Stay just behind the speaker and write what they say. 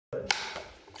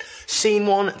Scene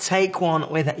one, take one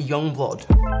with Yungblud.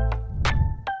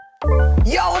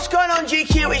 Yo, what's going on,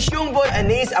 GQ? It's Yungblud, and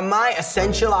these are my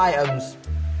essential items.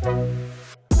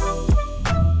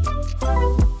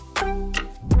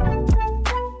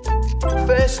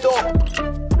 First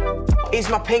up is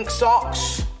my pink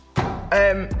socks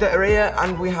that are here,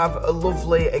 and we have a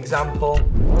lovely example.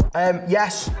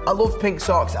 Yes, I love pink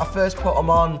socks. I first put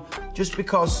them on just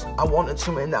because I wanted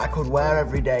something that I could wear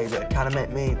every day that kind of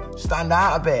make me stand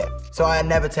out a bit. So I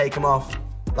never take them off.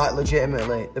 Like,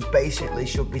 legitimately, they basically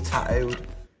should be tattooed.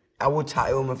 I would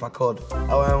tattoo them if I could.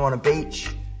 I wear them on a beach,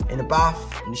 in a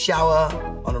bath, in the shower,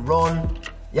 on a run.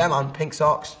 Yeah, man, pink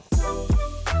socks.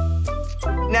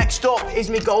 Next up is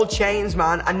my gold chains,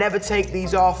 man. I never take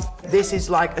these off. This is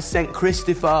like a St.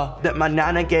 Christopher that my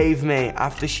nana gave me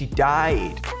after she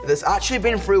died. That's actually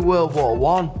been through World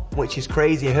War I, which is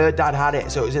crazy. Her dad had it,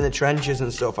 so it was in the trenches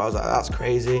and stuff. I was like, that's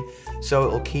crazy. So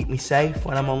it'll keep me safe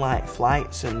when I'm on like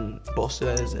flights and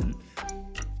buses and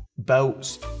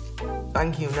boats.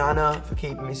 Thank you, Nana, for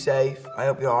keeping me safe. I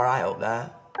hope you're all right up there,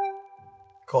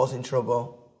 causing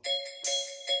trouble.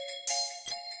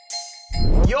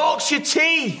 Yorkshire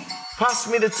tea! Pass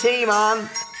me the tea, man.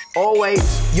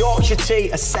 Always. Yorkshire tea,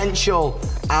 essential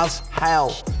as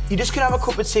hell. You just can have a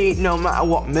cup of tea no matter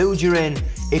what mood you're in.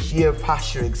 If you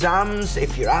pass your exams,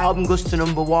 if your album goes to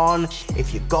 #1,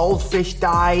 if your goldfish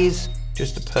dies,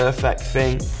 just the perfect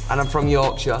thing. And I'm from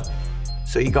Yorkshire,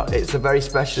 so it's a very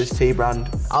specialist tea brand.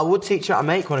 I would teach you how to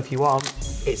make one if you want.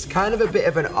 It's kind of a bit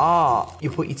of an art.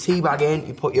 You put your tea bag in,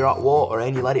 you put your hot water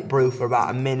in, you let it brew for about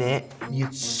a minute.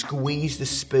 You squeeze the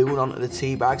spoon onto the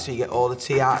tea bag so you get all the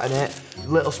tea out of it.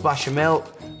 Little splash of milk,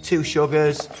 2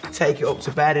 sugars, take it up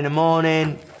to bed in the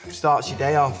morning. Starts your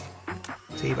day off.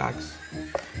 Tea bags.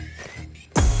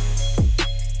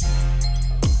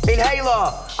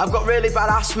 Inhaler. I've got really bad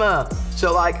asthma.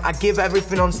 So like, I give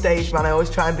everything on stage, man. I always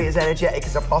try and be as energetic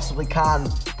as I possibly can.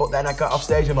 But then I got off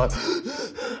stage, I'm like,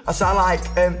 I sound like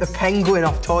the penguin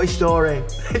off Toy Story.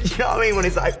 Do you know what I mean? When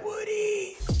it's like,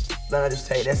 Woody. Then I just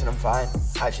take this and I'm fine.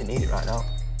 I actually need it right now.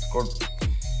 Good.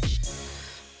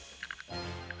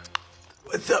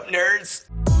 What's up, nerds?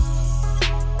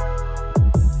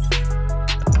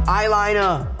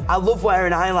 Eyeliner. I love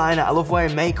wearing eyeliner. I love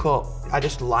wearing makeup. I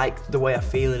just like the way I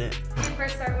feel in it. When did you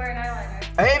first start wearing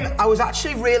eyeliner? I was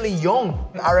actually really young.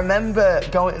 I remember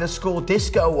going to the school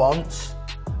disco once,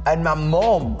 and my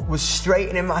mum was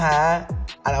straightening my hair,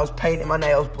 and I was painting my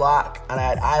nails black, and I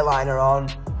had eyeliner on,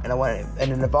 and I went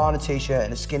in a Nirvana t-shirt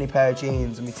and a skinny pair of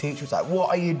jeans, and my teacher was like, "What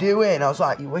are you doing?" I was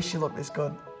like, "You wish you looked this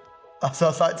good." So I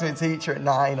was like to my teacher at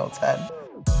 9 or 10.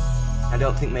 I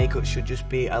don't think makeup should just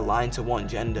be aligned to one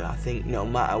gender. I think no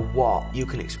matter what, you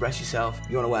can express yourself.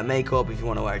 If you want to wear makeup, if you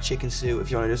want to wear a chicken suit,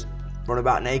 if you want to just run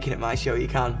about naked at my show, you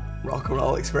can. Rock and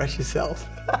roll, express yourself.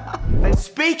 And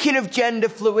speaking of gender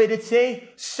fluidity,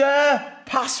 sir,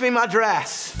 pass me my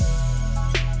dress.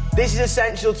 This is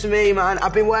essential to me, man.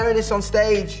 I've been wearing this on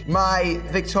stage. My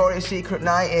Victoria's Secret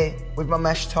 90 with my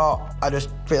mesh top. I just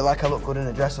feel like I look good in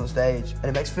a dress on stage, and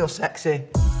it makes me feel sexy.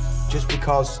 Just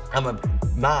because I'm a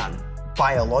man,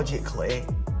 biologically,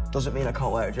 doesn't mean I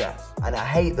can't wear a dress. And I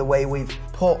hate the way we've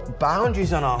put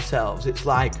boundaries on ourselves. It's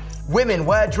like, women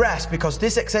wear dress because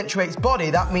this accentuates body,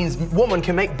 that means woman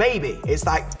can make baby. It's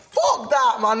like, fuck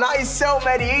that, man, that is so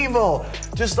medieval.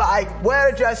 Just like, wear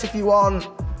a dress if you want,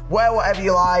 wear whatever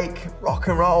you like, rock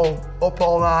and roll, up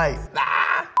all night.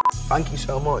 Nah. Thank you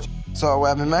so much. So I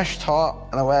wear my mesh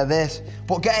top and I wear this,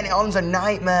 but getting it on's a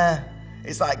nightmare.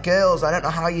 It's like, girls, I don't know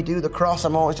how you do the cross.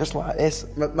 I'm always just like this.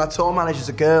 My tour manager's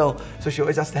a girl, so she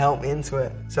always has to help me into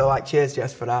it. So like, cheers,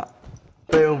 Jess, for that.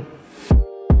 Boom.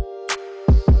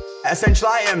 Essential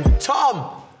item,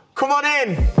 Tom, come on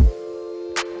in.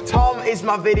 Tom is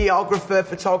my videographer,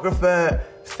 photographer,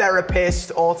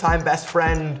 therapist, all-time best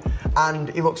friend, and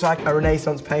he looks like a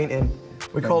Renaissance painting.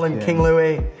 We call him King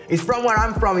Louis. He's from where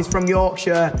I'm from, he's from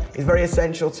Yorkshire. He's very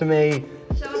essential to me.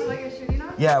 Show us what you're shooting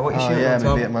on? Yeah, what you shooting on,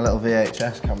 Tom? My little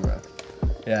VHS camera.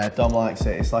 Yeah, Dom likes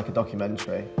it. It's like a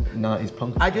documentary. 90s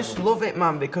punk. I just love it,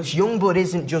 man, because Yungblud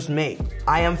isn't just me.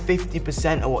 I am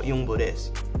 50% of what Yungblud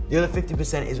is. The other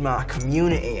 50% is my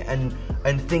community and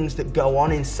things that go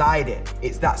on inside it.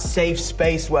 It's that safe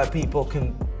space where people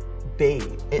can be.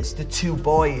 It's the 2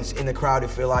 boys in the crowd who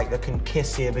feel like they can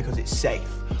kiss here because it's safe.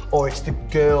 Or it's the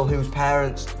girl whose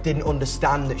parents didn't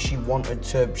understand that she wanted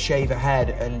to shave her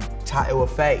head and tattoo her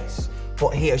face. but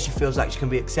here she feels like she can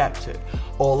be accepted.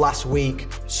 Or last week,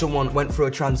 someone went through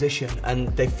a transition and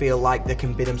they feel like they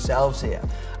can be themselves here.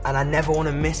 And I never want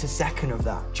to miss a second of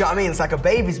that. Do you know what I mean? It's like a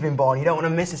baby's been born. You don't want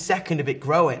to miss a second of it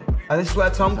growing. And this is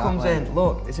where Tom comes in.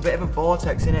 Look, it's a bit of a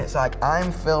vortex, innit? It's like,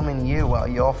 I'm filming you while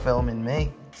you're filming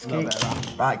me.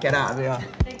 Right, get out of here.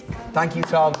 Thanks, Tom. Thank you,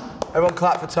 Tom. Everyone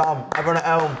clap for Tom. Everyone at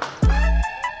home.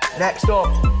 Next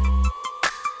up,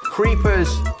 Creepers.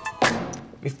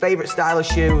 My favourite style of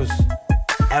shoes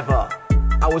ever.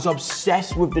 I was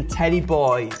obsessed with the teddy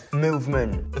boy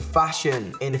movement, the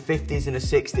fashion in the 50s and the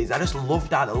 60s. I just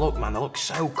loved how they look, man. They look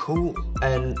so cool.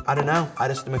 And I don't know,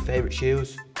 they're my favourite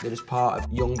shoes. They're just part of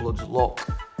Yungblud's look.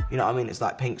 You know what I mean? It's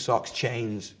like pink socks,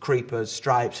 chains, creepers,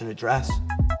 stripes, and a dress.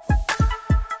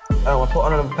 Oh, I put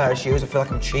on another pair of shoes, I feel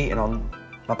like I'm cheating on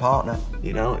my partner.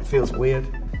 You know, it feels weird.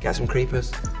 Get some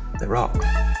creepers, they rock.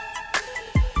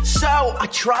 So, I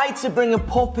tried to bring a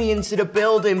puppy into the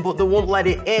building, but they won't let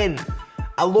it in.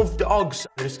 I love dogs.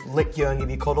 They just lick you and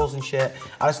give you cuddles and shit.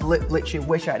 I just literally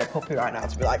wish I had a puppy right now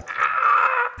to be like,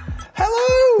 ah,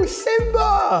 hello,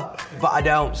 Simba. But I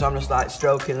don't, so I'm just like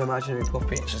stroking an imaginary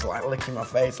puppy. It's just like licking my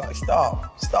face, like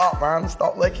stop, man,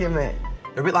 stop licking me.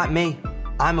 They're a bit like me.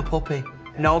 I'm a puppy.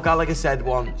 Noel Gallagher said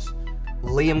once,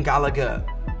 Liam Gallagher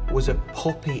was a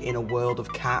puppy in a world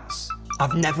of cats.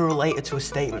 I've never related to a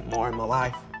statement more in my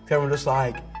life. Everyone just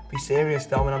like, be serious,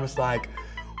 Tom, and I'm just like,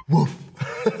 woof.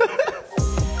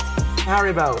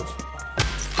 Haribo's.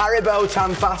 Haribo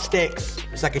Tangfastics.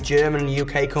 It's like a German and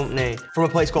UK company from a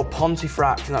place called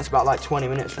Pontefract, and that's about like 20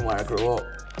 minutes from where I grew up.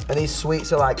 And these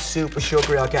sweets are like super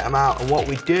sugary, I'll get them out. And what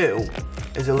we do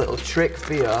is a little trick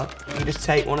for you. You just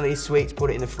take one of these sweets,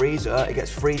 put it in the freezer, it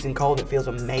gets freezing cold, it feels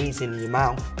amazing in your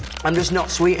mouth. I'm just not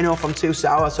sweet enough, I'm too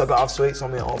sour, so I've got to have sweets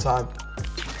on me all the time.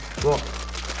 Look.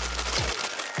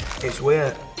 It's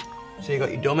weird. So you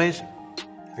got your dummies,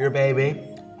 if you're a baby,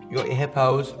 you got your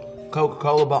hippos,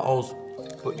 Coca-Cola bottles,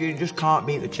 but you just can't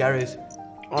beat the cherries.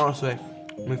 Honestly,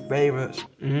 my favourites.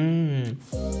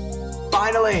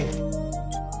 Finally!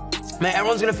 Mate,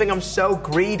 everyone's gonna think I'm so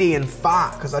greedy and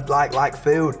fat because I'd like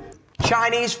food.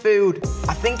 Chinese food.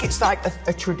 I think it's like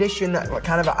a tradition that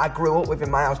kind of I grew up with in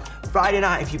my house. Friday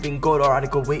night, if you've been good or had a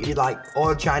good week, you'd like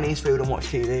order Chinese food and watch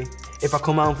TV. If I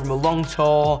come home from a long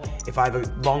tour, if I have a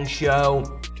long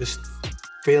show, just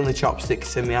feeling the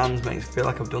chopsticks in my hands makes me feel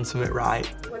like I've done something right.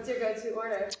 What's your go-to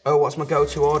order? Oh, what's my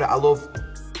go-to order? I love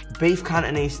beef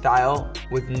Cantonese style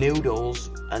with noodles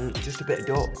and just a bit of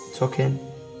duck. Tuck in,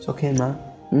 man.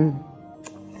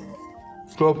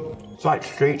 It's good. It's like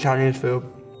street Chinese food.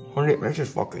 This is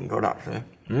fucking good, actually.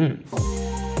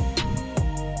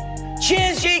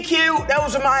 Cheers, GQ.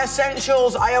 Those are my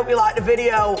essentials. I hope you liked the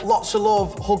video. Lots of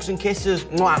love, hugs and kisses.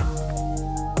 Mwah.